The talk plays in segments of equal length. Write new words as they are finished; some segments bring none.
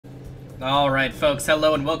Alright folks,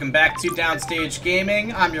 hello and welcome back to Downstage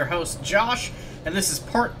Gaming. I'm your host Josh, and this is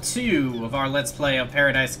part 2 of our Let's Play of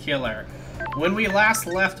Paradise Killer. When we last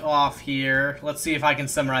left off here, let's see if I can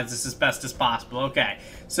summarize this as best as possible. Okay,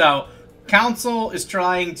 so Council is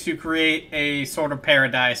trying to create a sort of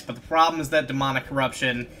paradise, but the problem is that demonic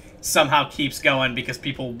corruption somehow keeps going because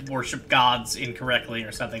people worship gods incorrectly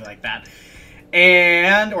or something like that.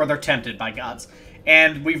 Or they're tempted by gods.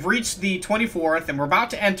 And we've reached the 24th, and we're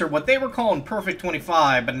about to enter what they were calling Perfect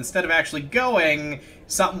 25, but instead of actually going,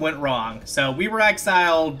 something went wrong. So we were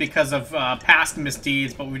exiled because of past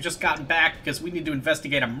misdeeds, but we've just gotten back because we need to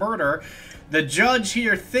investigate a murder. The judge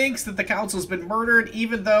here thinks that the council's been murdered,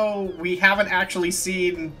 even though we haven't actually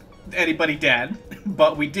seen anybody dead.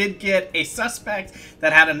 But we did get a suspect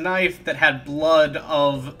that had a knife that had blood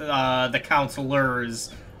of the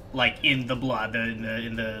councilors, like in the blood, in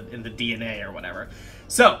the DNA or whatever.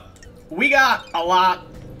 So we got a lot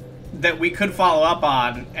that we could follow up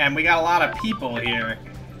on, and we got a lot of people here.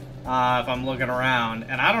 If I'm looking around,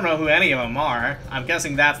 and I don't know who any of them are. I'm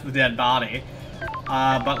guessing that's the dead body.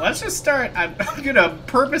 But let's just start. I'm gonna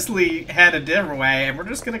purposely head a different way, and we're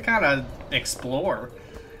just gonna kind of explore.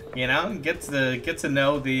 You know, get to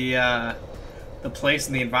know the place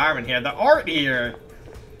and the environment here. The art here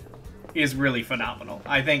is really phenomenal.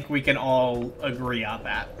 I think we can all agree on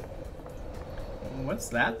that. What's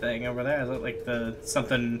that thing over there? Is it like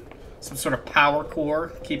some sort of power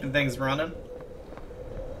core keeping things running?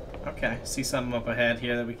 Okay, see something up ahead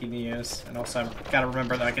here that we can use. And also I've got to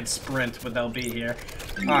remember that I can sprint with LB here.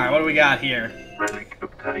 Alright, what do we got here? Relic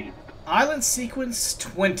obtained. Island sequence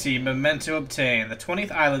 20, memento obtained. The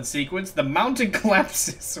 20th island sequence, the mountain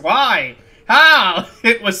collapses. Why? How?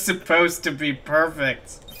 It was supposed to be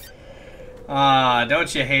perfect.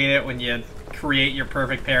 Don't you hate it when you create your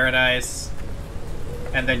perfect paradise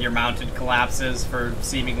and then your mountain collapses for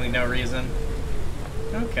seemingly no reason?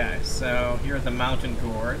 Okay, so here at the mountain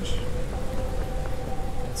gorge.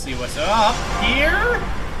 Let's see what's up here.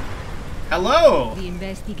 Hello! The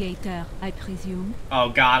investigator, I presume. Oh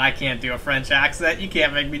god, I can't do a French accent. You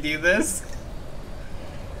can't make me do this.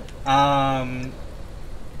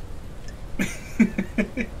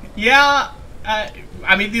 Yeah,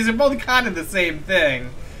 I mean, these are both kind of the same thing.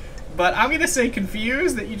 But I'm gonna say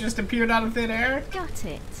confused that you just appeared out of thin air. Got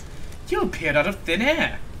it. You appeared out of thin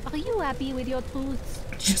air. Are you happy with your truths?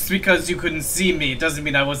 Just because you couldn't see me doesn't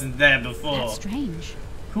mean I wasn't there before. That's strange.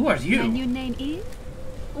 Who are you? And your name is?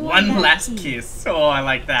 One last kiss. Oh, I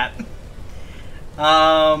like that.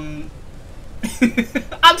 I'm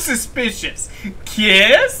suspicious.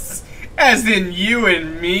 Kiss? As in you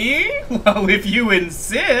and me? Well, if you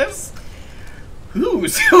insist.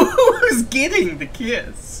 Who's getting the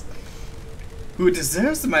kiss? Who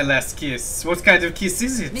deserves my last kiss? What kind of kiss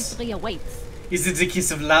is it? Mystery awaits. Is it a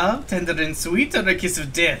kiss of love, tender and sweet, or a kiss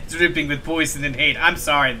of death, dripping with poison and hate? I'm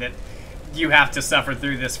sorry that you have to suffer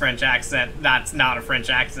through this French accent. That's not a French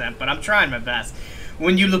accent, but I'm trying my best.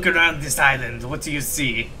 When you look around this island, what do you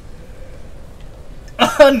see?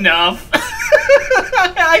 Enough.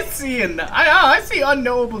 I see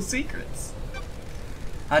unknowable secrets.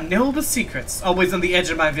 Unknowable secrets, always on the edge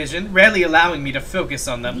of my vision, rarely allowing me to focus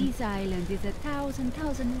on them. This island is a thousand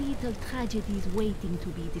little tragedies waiting to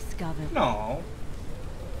be discovered. No.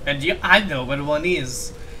 And I know where one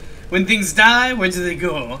is. When things die, where do they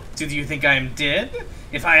go? Do you think I am dead?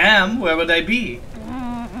 If I am, where would I be?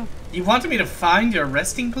 You wanted me to find your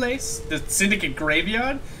resting place? The Syndicate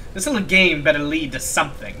graveyard? This little game better lead to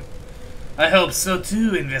something. I hope so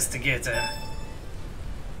too, investigator.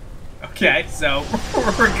 Okay, so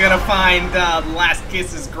we're gonna find Last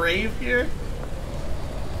Kiss's grave here.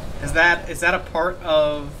 Is that a part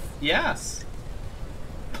of? Yes.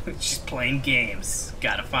 She's playing games.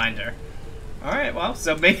 Gotta find her. All right, well,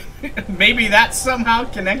 so maybe that somehow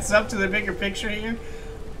connects up to the bigger picture here.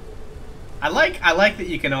 I like that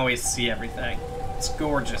you can always see everything. It's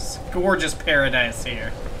gorgeous, gorgeous paradise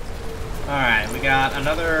here. All right, we got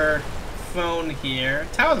another phone here.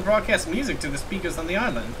 Tower that broadcasts music to the speakers on the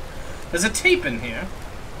island. There's a tape in here.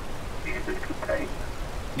 Music obtained.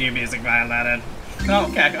 New music violated. Oh,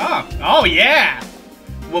 okay. Oh yeah!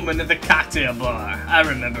 Woman at the cocktail bar. I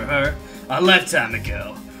remember her. A lifetime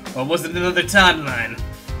ago. Or was it another timeline?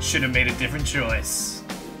 Should have made a different choice.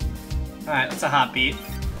 Alright, that's a hot beat.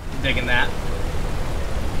 I'm digging that.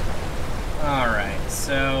 Alright,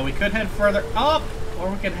 so we could head further up, or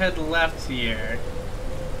we could head left here.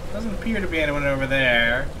 Doesn't appear to be anyone over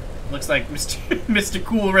there. Looks like Mr.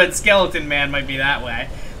 Cool Red Skeleton Man might be that way.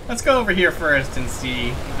 Let's go over here first and see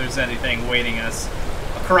if there's anything waiting us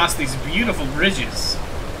across these beautiful bridges.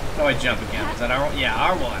 How do I jump again? Is that R1? Yeah,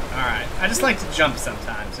 R1. Alright. I just like to jump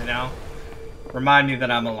sometimes, you know? Remind me that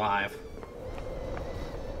I'm alive.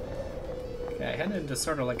 Okay, heading into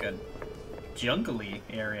sort of like a jungly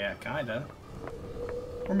area, kinda.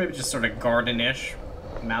 Or maybe just sort of garden-ish,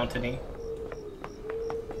 mountainy.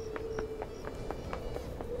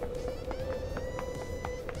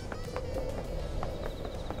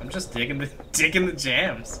 I'm just digging the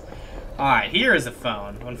jams. Alright, here is a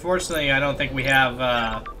phone. Unfortunately, I don't think we have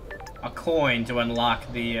a coin to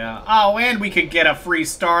unlock the... Oh, and we could get a free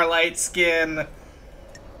Starlight skin.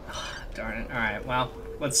 Darn it. Alright, well,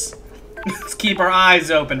 let's keep our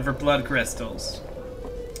eyes open for blood crystals.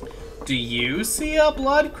 Do you see a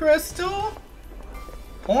blood crystal?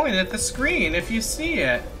 Point at the screen if you see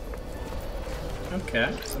it.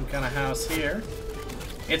 Okay, some kind of house here.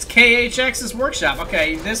 It's KHX's workshop.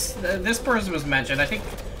 Okay, this person was mentioned. I think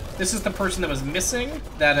this is the person that was missing,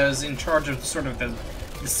 that is in charge of sort of the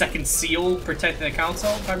second seal protecting the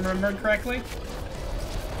council, if I remember correctly.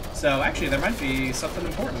 So actually, there might be something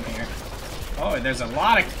important here. Oh, there's a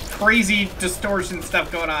lot of crazy distortion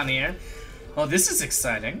stuff going on here. Oh, this is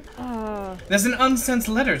exciting. There's an unsent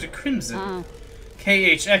letter to Crimson.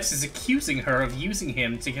 KHX is accusing her of using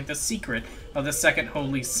him to get the secret of the second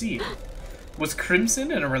holy seal. Was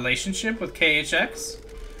Crimson in a relationship with KHX?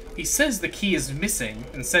 He says the key is missing,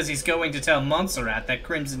 and says he's going to tell Montserrat that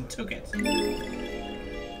Crimson took it.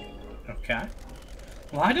 Okay.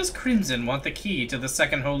 Why does Crimson want the key to the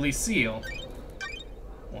second holy seal?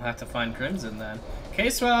 We'll have to find Crimson then.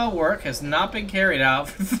 Case file work has not been carried out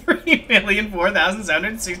for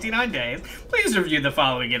 3,004,769 days. Please review the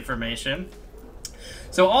following information.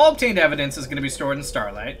 So all obtained evidence is going to be stored in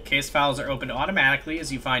Starlight. Case files are opened automatically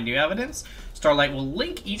as you find new evidence. Starlight will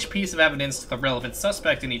link each piece of evidence to the relevant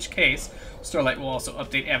suspect in each case. Starlight will also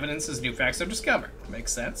update evidence as new facts are discovered.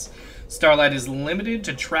 Makes sense. Starlight is limited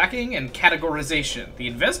to tracking and categorization. The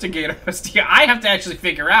investigator I have to actually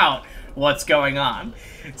figure out what's going on.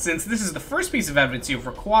 Since this is the first piece of evidence you've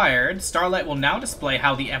required, Starlight will now display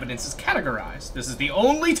how the evidence is categorized. This is the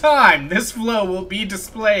only time this flow will be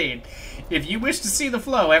displayed. If you wish to see the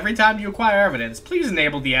flow every time you acquire evidence, please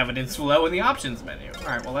enable the evidence flow in the options menu.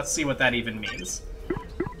 Alright, well, let's see what that even means.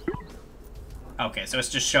 Okay, so it's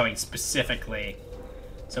just showing specifically.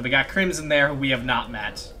 So we got Crimson there, who we have not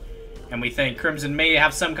met. And we think Crimson may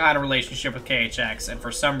have some kind of relationship with KHX, and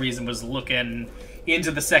for some reason was looking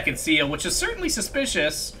into the second seal, which is certainly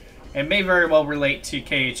suspicious, and may very well relate to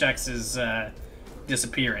KHX's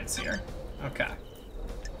disappearance here. Okay.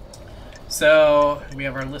 So, we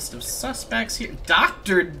have our list of suspects here.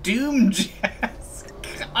 Dr. Doomjazz!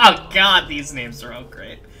 Oh god, these names are all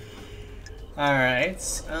great.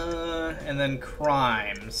 Alright, and then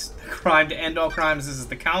crimes. The crime to end all crimes, this is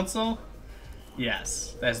the council.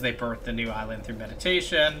 Yes, as they birth the new island through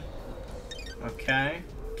meditation. Okay.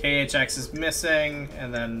 KHX is missing,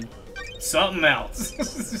 and then something else.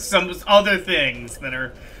 Some other things that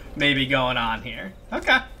are maybe going on here.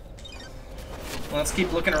 Okay. Well, let's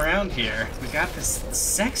keep looking around here. We got this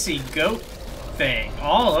sexy goat thing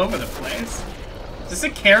all over the place. Is this a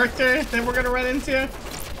character that we're gonna run into?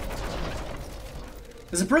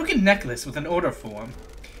 There's a broken necklace with an order form.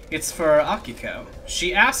 It's for Akiko.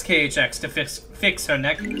 She asked KHX to fix her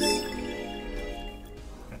necklace.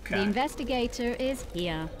 Okay. The investigator is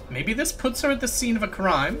here. Maybe this puts her at the scene of a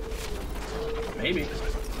crime. Maybe.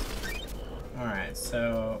 Alright,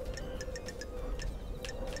 so...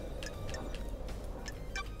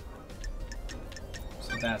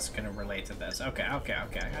 So that's gonna relate to this. Okay. I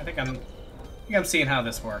think I'm seeing how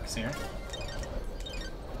this works here.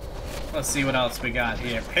 Let's see what else we got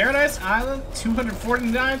here. Paradise Island,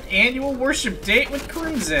 249th annual worship date with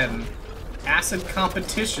Crimson. Acid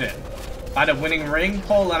competition. Find a winning ring,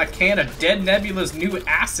 pull out a can of Dead Nebula's new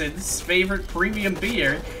Acid's favorite premium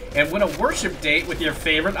beer, and win a worship date with your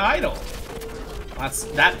favorite idol.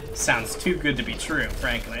 That sounds too good to be true,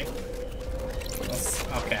 frankly.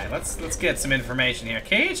 Let's get some information here.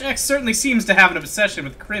 KHX certainly seems to have an obsession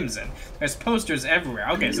with Crimson. There's posters everywhere.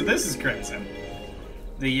 Okay, so this is Crimson.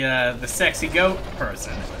 The sexy goat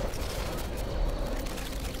person.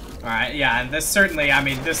 Alright, yeah, and this certainly, I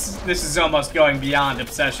mean, this is almost going beyond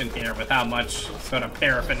obsession here with how much sort of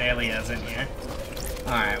paraphernalia is in here.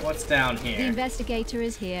 Alright, what's down here? The investigator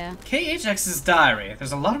is here. KHX's diary.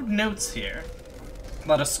 There's a lot of notes here. A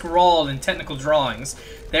lot of scrawled and technical drawings.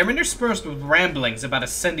 They're interspersed with ramblings about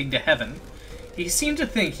ascending to heaven. He seemed to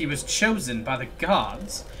think he was chosen by the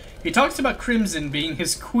gods. He talks about Crimson being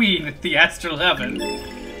his queen at the astral heaven.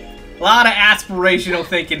 A lot of aspirational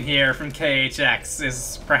thinking here from KHX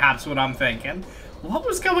is perhaps what I'm thinking. What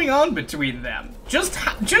was going on between them? Just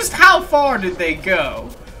how far did they go?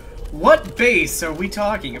 What base are we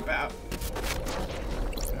talking about?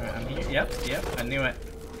 I'm here. Yep, I knew it.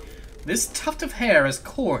 This tuft of hair is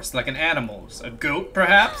coarse like an animal's. A goat,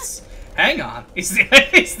 perhaps? Hang on. Is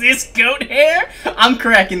this goat hair? I'm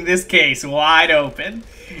cracking this case wide open.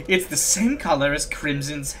 It's the same color as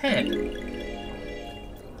Crimson's head.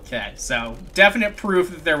 Okay, so definite proof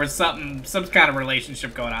that there was some kind of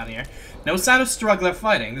relationship going on here. No sign of struggle or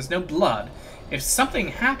fighting. There's no blood. If something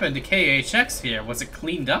happened to KHX here, was it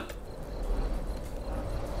cleaned up?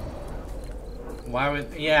 Why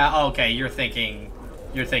would... Yeah, okay, you're thinking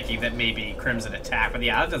that maybe Crimson attacked, but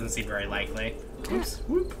yeah, that doesn't seem very likely. Oops,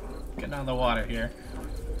 whoop. Getting out of the water here.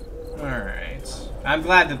 Alright. I'm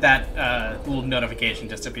glad that little notification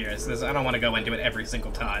disappears. I don't want to go into it every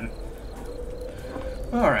single time.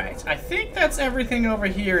 Alright, I think that's everything over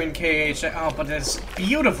here in KH. Oh, but this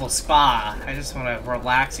beautiful spa. I just want to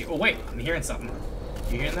relax here. Oh, wait, I'm hearing something.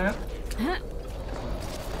 You hearing that?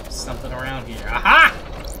 Something around here. Aha!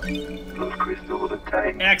 Blood crystals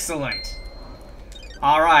obtained. Excellent.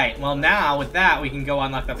 Alright, well now, with that, we can go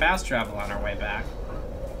unlock the fast travel on our way back.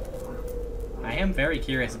 I am very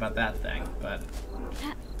curious about that thing, but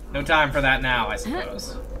no time for that now, I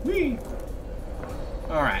suppose. Whee!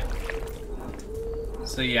 Alright.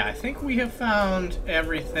 So yeah, I think we have found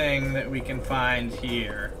everything that we can find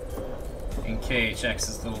here in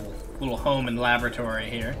KHX's little home and laboratory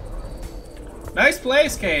here. Nice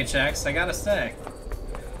place, KHX, I gotta say.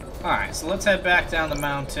 Alright, so let's head back down the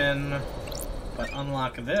mountain, but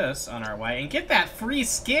unlock this on our way, and get that free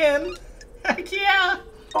skin! Heck yeah!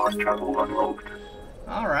 Fast travel unlocked.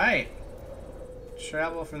 Alright.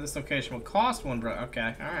 Travel from this location will cost 1 bro.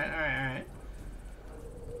 Okay, alright.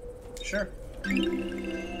 Sure.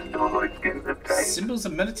 Starlight skin obtained. Symbols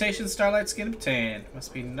of meditation, starlight skin obtained.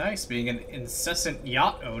 Must be nice being an incessant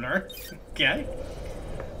yacht owner. Okay.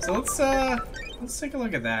 So let's take a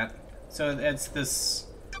look at that. So it's the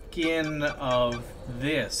skin of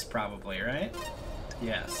this, probably, right?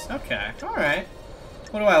 Yes. Okay. Alright.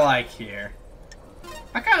 What do I like here?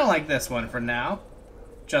 I kind of like this one for now.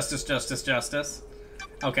 Justice, justice, justice.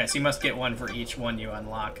 Okay, so you must get one for each one you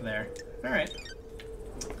unlock there. Alright.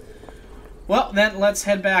 Well, then let's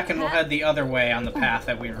head back and we'll head the other way on the path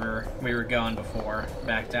that we were going before,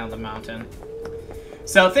 back down the mountain.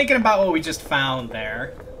 So thinking about what we just found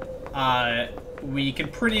there, we can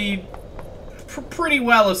pretty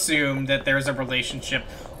well assume that there's a relationship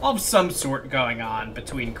of some sort going on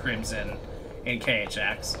between Crimson and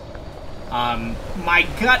KHX. My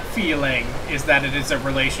gut feeling is that it is a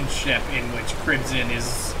relationship in which Crimson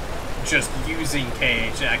is just using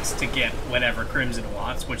KHX to get whatever Crimson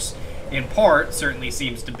wants, which in part certainly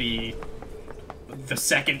seems to be the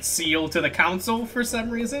second seal to the council for some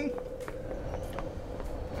reason.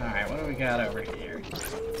 Alright, what do we got over here?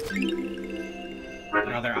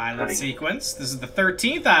 Another island sequence. This is the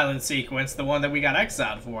 13th island sequence, the one that we got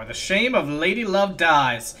exiled for. The shame of Lady Love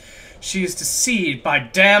dies. She is deceived by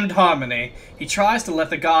damned Harmony. He tries to let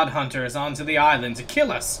the God Hunters onto the island to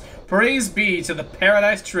kill us. Praise be to the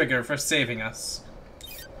Paradise Trigger for saving us.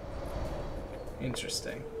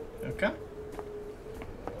 Interesting. Okay.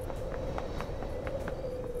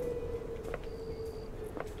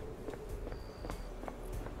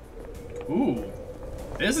 Ooh.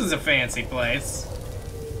 This is a fancy place.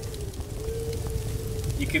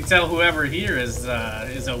 You can tell whoever here is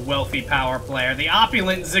a wealthy power player. The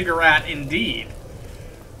opulent Ziggurat, indeed.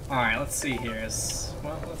 All right, let's see here.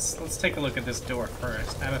 Well, let's take a look at this door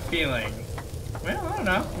first. I have a feeling. Well, I don't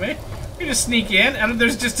know. We just sneak in, and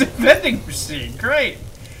there's just a vending machine. Great.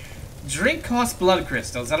 Drink costs blood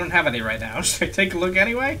crystals. I don't have any right now. Should I take a look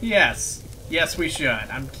anyway? Yes. Yes, we should.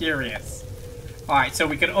 I'm curious. All right, so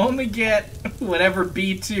we can only get whatever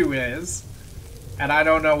B2 is. And I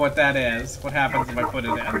don't know what that is. What happens if I put it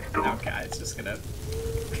in? Okay, it's just gonna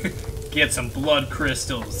get some blood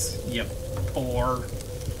crystals, you poor,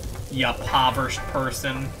 you impoverished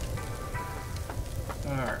person.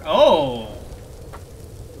 Alright. Oh!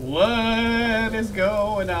 What is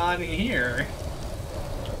going on here?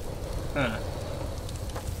 Huh.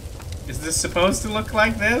 Is this supposed to look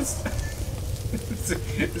like this?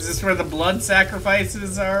 Is this where the blood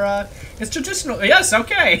sacrifices are, It's traditional. Yes,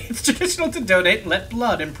 okay. It's traditional to donate and let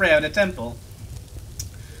blood and pray at a temple.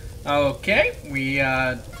 Okay, we,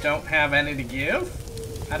 don't have any to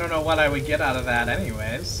give. I don't know what I would get out of that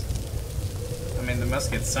anyways. I mean, they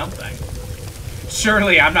must get something.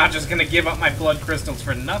 Surely I'm not just gonna give up my blood crystals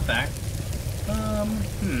for nothing.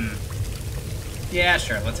 Yeah,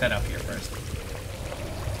 sure, let's head up here first.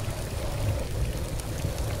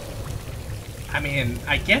 I mean,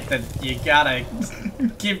 I get that you gotta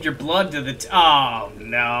give your blood to the oh,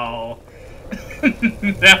 no.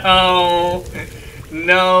 No.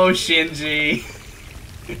 No, Shinji.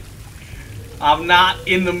 I'm not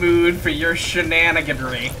in the mood for your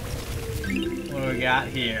shenaniganry. What do we got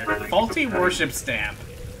here? Faulty worship stamp.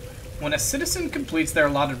 When a citizen completes their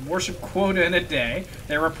allotted worship quota in a day,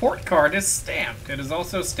 their report card is stamped. It is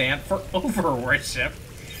also stamped for over-worship.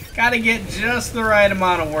 Gotta get just the right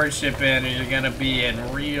amount of worship in or you're gonna be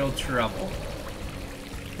in real trouble.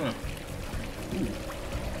 Huh. Ooh.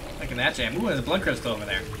 Look at that jam. Ooh, there's a blood crystal over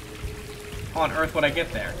there. How on earth would I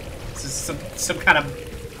get there? This is some kind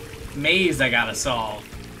of maze I gotta solve.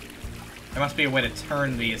 There must be a way to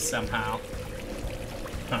turn these somehow.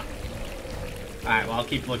 Huh. Alright, well, I'll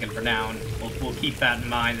keep looking for now, and we'll keep that in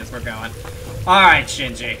mind as we're going. Alright,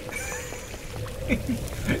 Shinji.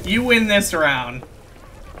 You win this round.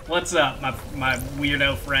 What's up, my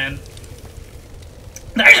weirdo friend?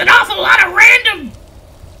 There's an awful lot of random...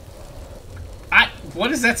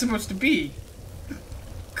 What is that supposed to be?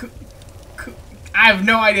 I have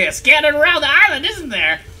no idea. Scattered around the island, isn't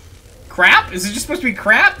there? Crap? Is it just supposed to be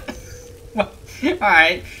crap?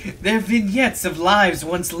 Alright. They're vignettes of lives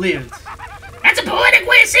once lived. That's a poetic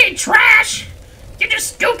way of saying trash! You're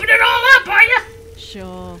just scooping it all up, are you?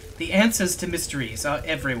 Sure. The answers to mysteries are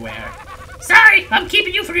everywhere. Sorry, I'm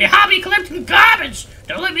keeping you from your hobby collecting garbage!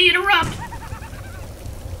 Don't let me interrupt!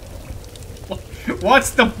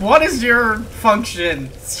 What is your function,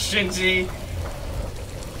 Shinji?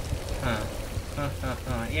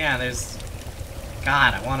 Yeah, there's...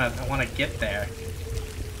 God, I wanna get there.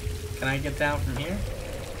 Can I get down from here?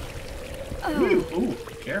 Ooh,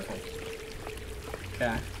 careful.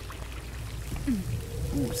 Okay.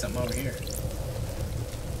 Ooh, something over here.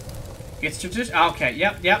 It's tradition. Okay,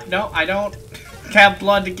 yep, no, I don't have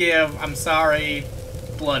blood to give. I'm sorry,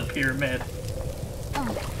 blood pyramid.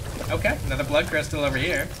 Okay, another blood crystal over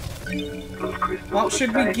here. Well,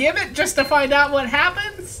 should we give it just to find out what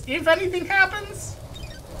happens? If anything happens?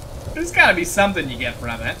 There's gotta be something you get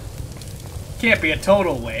from it. Can't be a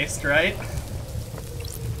total waste, right?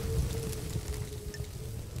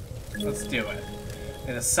 Let's do it.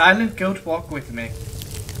 May the silent goat walk with me.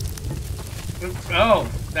 Oh,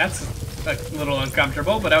 that's a little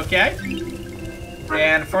uncomfortable, but okay.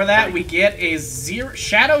 And for that, we get a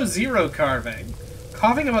Shadow Zero carving.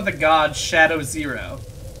 Carving about the god Shadow Zero.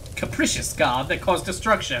 Capricious god that caused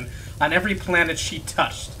destruction on every planet she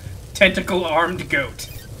touched. Tentacle-armed goat.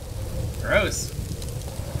 Gross.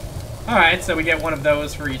 Alright, so we get one of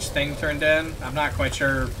those for each thing turned in. I'm not quite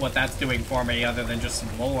sure what that's doing for me other than just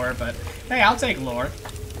some lore, but hey, I'll take lore.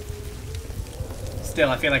 Still,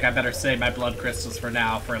 I feel like I better save my blood crystals for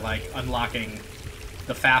now for, like, unlocking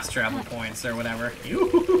the fast travel points or whatever.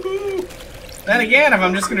 Yoo-hoo-hoo-hoo. Then again, if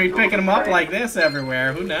I'm just going to be picking them up like this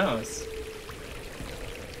everywhere, who knows?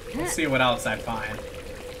 Let's see what else I find.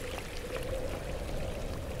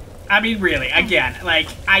 I mean, really, again, like,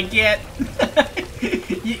 I get...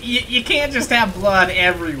 you can't just have blood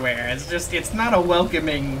everywhere. It's just, it's not a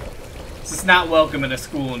welcoming... It's just not welcome in a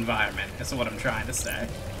school environment, is what I'm trying to say.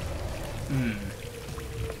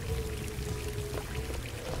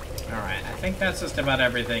 Alright, I think that's just about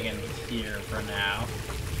everything in here for now.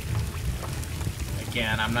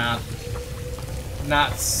 Again, I'm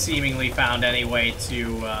not seemingly found any way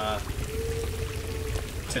to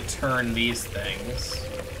turn these things.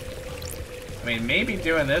 I mean, maybe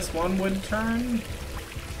doing this one would turn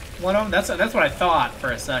one of them. That's what I thought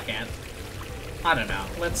for a second. I don't know.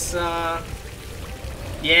 Let's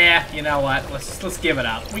yeah, you know what? Let's give it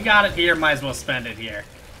up. We got it here, might as well spend it here.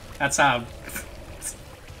 That's how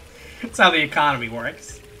that's how the economy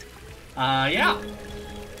works. Yeah.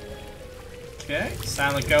 Okay,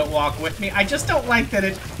 silent goat walk with me. I just don't like that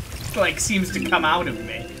it, like, seems to come out of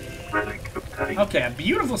me. Okay, a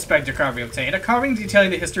beautiful spectre carving obtained. A carving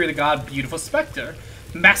detailing the history of the god Beautiful Spectre.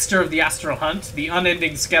 Master of the Astral Hunt, the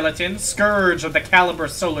unending skeleton, scourge of the Caliber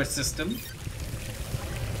solar system.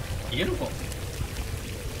 Beautiful.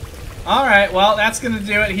 Alright, well, that's gonna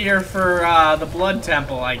do it here for the Blood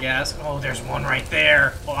Temple, I guess. Oh, there's one right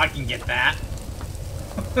there. Oh, I can get that.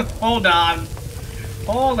 Hold on.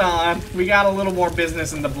 Hold on. We got a little more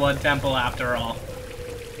business in the Blood Temple after all.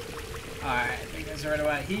 Alright, I think that's right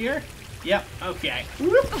about here. Yep, okay.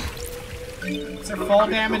 Is there fall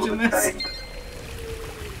damage in this?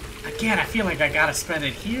 Again, I feel like I gotta spend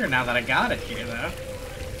it here now that I got it here, though.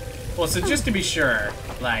 Well, so just to be sure,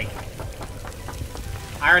 like...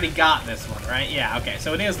 I already got this one, right? Yeah, okay,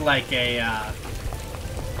 so it is like a,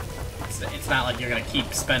 it's not like you're gonna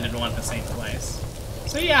keep spending one at the same place.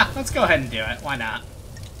 So yeah, let's go ahead and do it. Why not?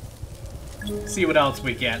 See what else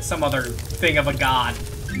we get. Some other thing of a god.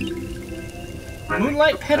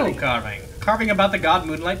 Moonlight Petal carving. Carving about the god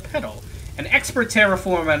Moonlight Petal. An expert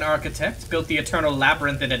terraformer and architect built the eternal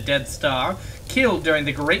labyrinth in a dead star, Killed during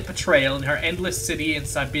the Great Betrayal in her endless city in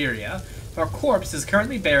Siberia, her corpse is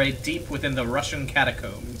currently buried deep within the Russian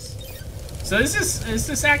catacombs. So is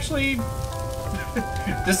this actually...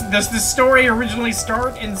 does this story originally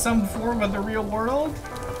start in some form of the real world?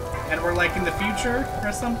 And we're like in the future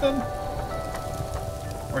or something?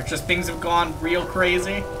 Or just things have gone real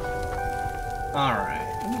crazy? Alright.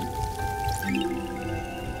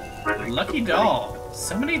 Lucky doll.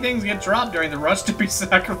 So many things get dropped during the rush to be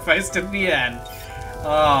sacrificed at the end.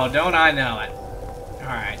 Oh, don't I know it.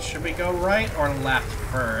 Alright, should we go right or left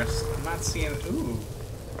first? I'm not seeing... Ooh.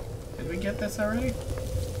 Did we get this already?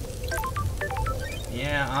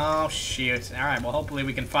 Yeah, oh shoot. Alright, well hopefully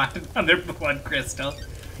we can find another blood crystal.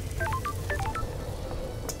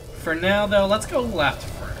 For now though, let's go left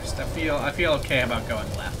first. I feel okay about going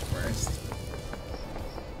left first.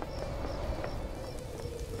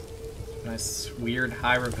 Nice weird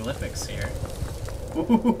hieroglyphics here.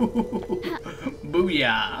 Ooh,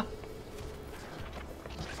 booyah.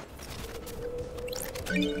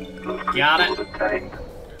 Got it.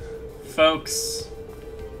 Folks,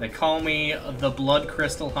 they call me the Blood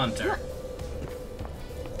Crystal Hunter.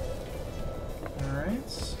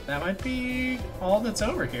 Alright, that might be all that's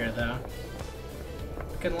over here, though.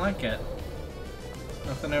 Looking like it.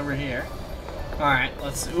 Nothing over here. Alright,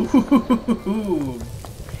 let's... Ooh!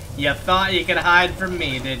 You thought you could hide from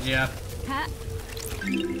me, did ya?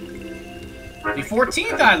 The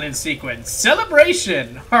 14th island sequence,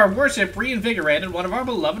 Celebration! Our worship reinvigorated one of our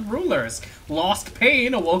beloved rulers. Lost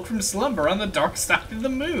Pain awoke from slumber on the dark side of the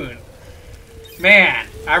moon. Man,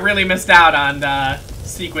 I really missed out on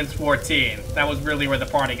sequence 14. That was really where the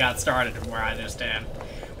party got started, from where I understand.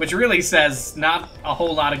 Which really says not a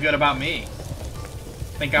whole lot of good about me.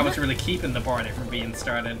 I think I was really keeping the party from being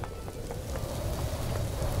started.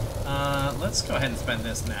 Let's go ahead and spend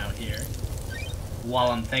this now here.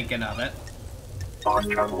 While I'm thinking of it.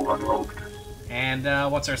 And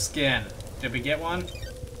what's our skin? Did we get one?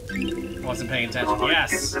 Wasn't paying attention.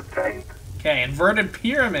 Yes! Okay, inverted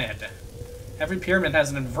pyramid. Every pyramid has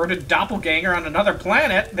an inverted doppelganger on another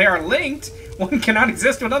planet. They are linked. One cannot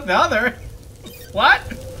exist without the other. What?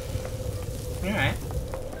 Alright.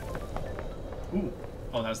 Ooh.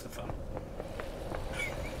 Oh, that was the phone.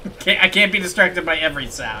 I can't be distracted by every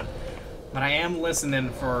sound. But I am listening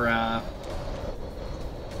for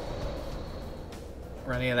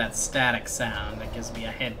any of that static sound that gives me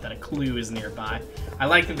a hint that a clue is nearby. I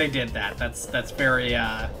like that they did that. That's very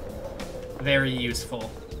very useful.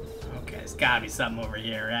 Okay, there's gotta be something over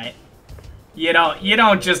here, right? You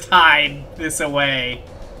don't just hide this away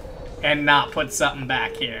and not put something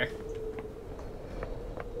back here.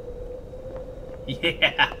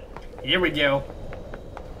 Yeah, here we go.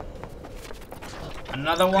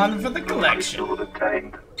 Another one for the collection.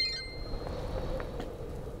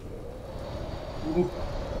 Ooh.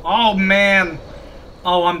 Oh man!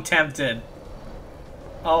 Oh, I'm tempted.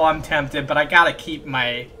 Oh, I'm tempted, but I gotta keep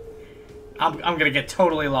my... I'm gonna get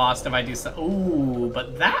totally lost if I do so. Ooh,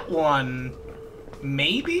 but that one...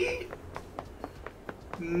 Maybe?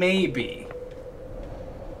 Maybe.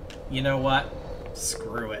 You know what?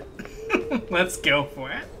 Screw it. Let's go for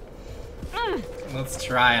it. Let's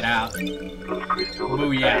try it out.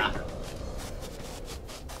 Booyah.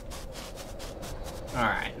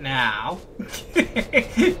 Alright, now...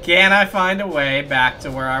 can I find a way back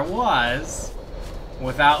to where I was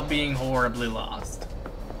without being horribly lost?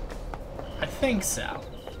 I think so.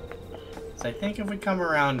 So I think if we come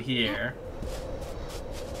around here,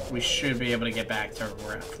 we should be able to get back to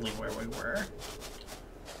roughly where we were.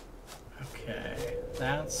 Okay,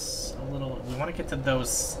 that's a little... We want to get to those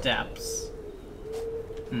steps.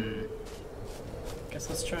 Guess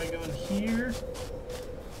let's try going here.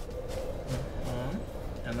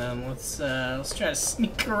 And then let's try to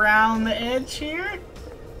sneak around the edge here.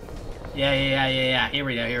 Yeah. Here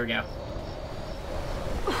we go.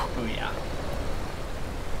 Oh yeah.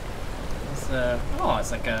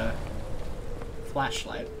 It's like a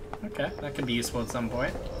flashlight. Okay, that could be useful at some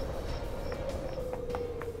point.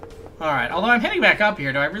 Alright, although I'm heading back up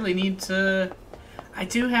here, do I really need to... I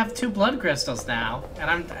do have 2 blood crystals now, and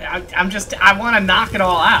I want to knock it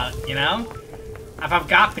all out, you know? If I've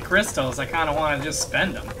got the crystals, I kind of want to just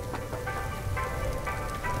spend them.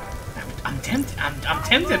 I'm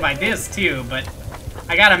tempted by this too, but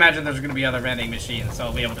I gotta imagine there's gonna be other vending machines, so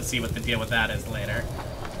I'll be able to see what the deal with that is later.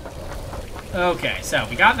 Okay, so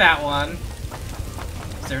we got that one.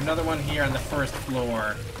 Is there another one here on the first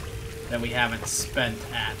floor that we haven't spent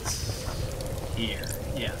at? Here,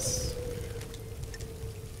 yes.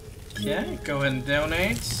 Okay, go ahead and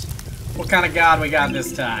donate. What kind of god we got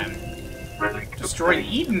this time? Destroyed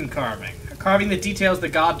Eden carving. A carving that details the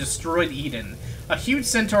god destroyed Eden. a huge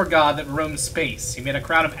centaur god that roamed space. He made a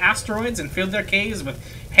crowd of asteroids and filled their caves with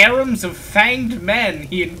harems of fanged men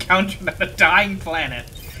he encountered on a dying planet.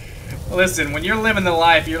 Listen, when you're living the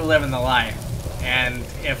life, you're living the life. And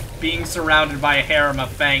if being surrounded by a harem of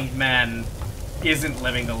fanged men isn't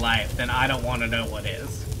living the life, then I don't want to know what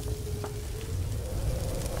is.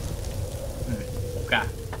 Okay.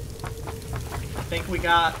 I think we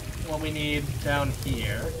got what we need down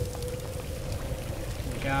here.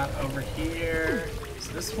 We got over here. Is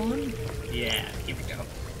this one? Yeah, here we go.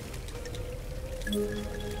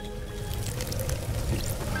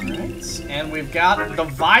 Alright, and we've got the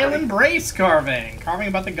Vile Embrace carving. Carving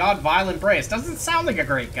about the god Vile Embrace. Doesn't sound like a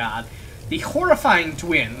great god. The horrifying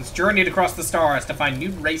twins journeyed across the stars to find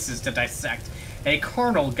new races to dissect. A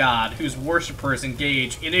carnal god whose worshippers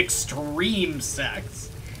engage in extreme sex.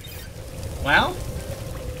 Well,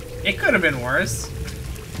 it could have been worse.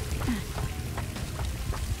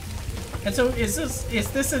 And so is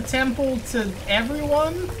this a temple to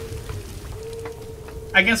everyone?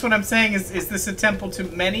 I guess what I'm saying is this a temple to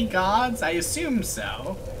many gods? I assume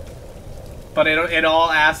so. But it all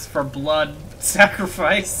asks for blood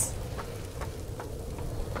sacrifice.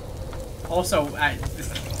 Also, I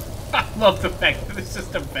love the fact that it's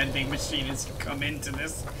just a vending machine as you come into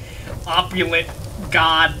this opulent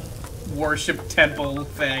god worship temple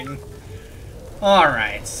thing.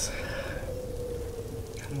 Alright.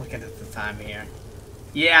 I'm looking at the time here.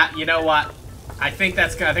 Yeah, you know what? I think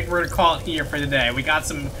that's good. I think we're gonna call it here for the day. We got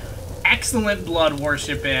some excellent blood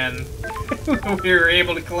worship in. We were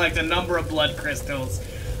able to collect a number of blood crystals.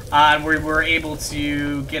 And we were able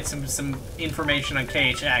to get some information on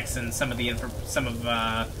KHX and some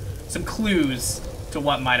clues to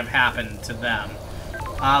what might have happened to them.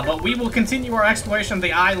 But we will continue our exploration of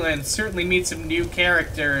the island, certainly meet some new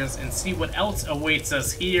characters, and see what else awaits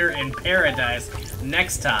us here in Paradise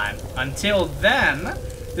next time. Until then,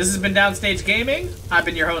 this has been Downstage Gaming. I've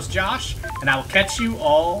been your host, Josh, and I will catch you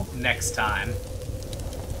all next time.